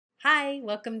Hi,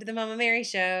 welcome to the Mama Mary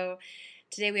Show.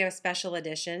 Today we have a special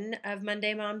edition of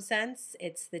Monday Momsense.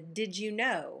 It's the Did You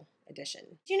Know edition.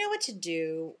 Do you know what to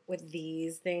do with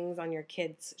these things on your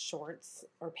kids' shorts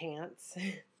or pants?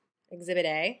 Exhibit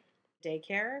A,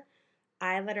 daycare.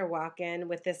 I let her walk in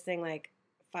with this thing like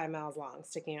 5 miles long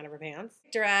sticking out of her pants.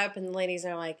 Picked her up and the ladies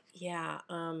are like, yeah,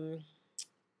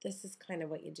 this is kind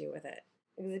of what you do with it.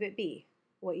 Exhibit B,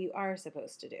 what you are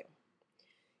supposed to do.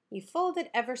 You fold it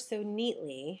ever so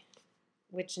neatly,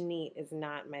 which neat is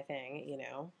not my thing,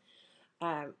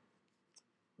 but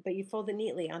you fold it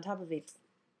neatly on top of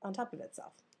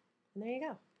itself. And there you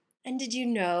go. And did you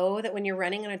know that when you're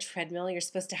running on a treadmill, you're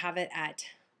supposed to have it at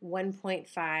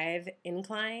 1.5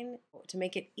 incline? To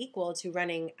make it equal to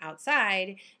running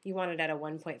outside, you want it at a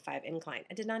 1.5 incline.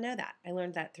 I did not know that. I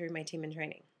learned that through my team in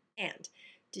training. And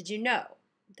did you know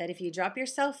that if you drop your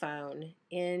cell phone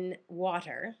in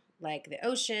water, like the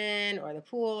ocean or the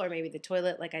pool or maybe the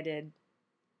toilet like I did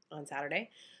on Saturday,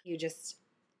 you just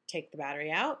take the battery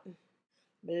out,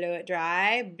 blow it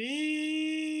dry,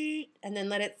 and then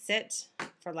let it sit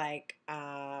for like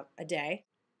a day.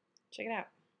 Check it out.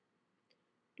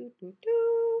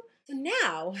 So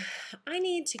now I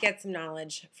need to get some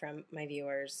knowledge from my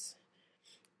viewers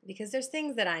because there's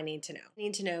things that I need to know. I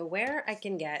need to know where I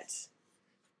can get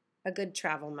a good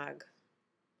travel mug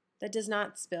that does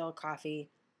not spill coffee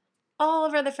all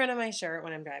over the front of my shirt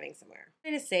when I'm driving somewhere.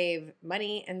 I'm trying to save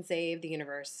money and save the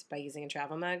universe by using a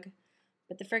travel mug,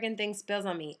 but the friggin' thing spills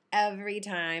on me every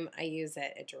time I use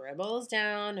it. It dribbles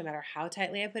down no matter how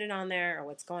tightly I put it on there or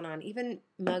what's going on. Even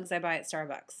mugs I buy at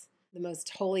Starbucks, the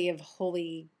most holy of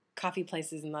holy coffee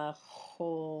places in the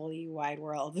holy wide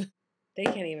world. They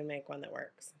can't even make one that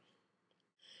works.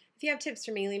 If you have tips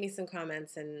for me, leave me some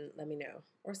comments and let me know.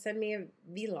 Or send me a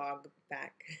vlog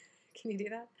back. Can you do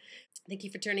that? Thank you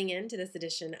for tuning in to this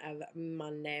edition of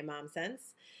Monday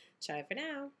Momsense. Ciao for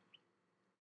now.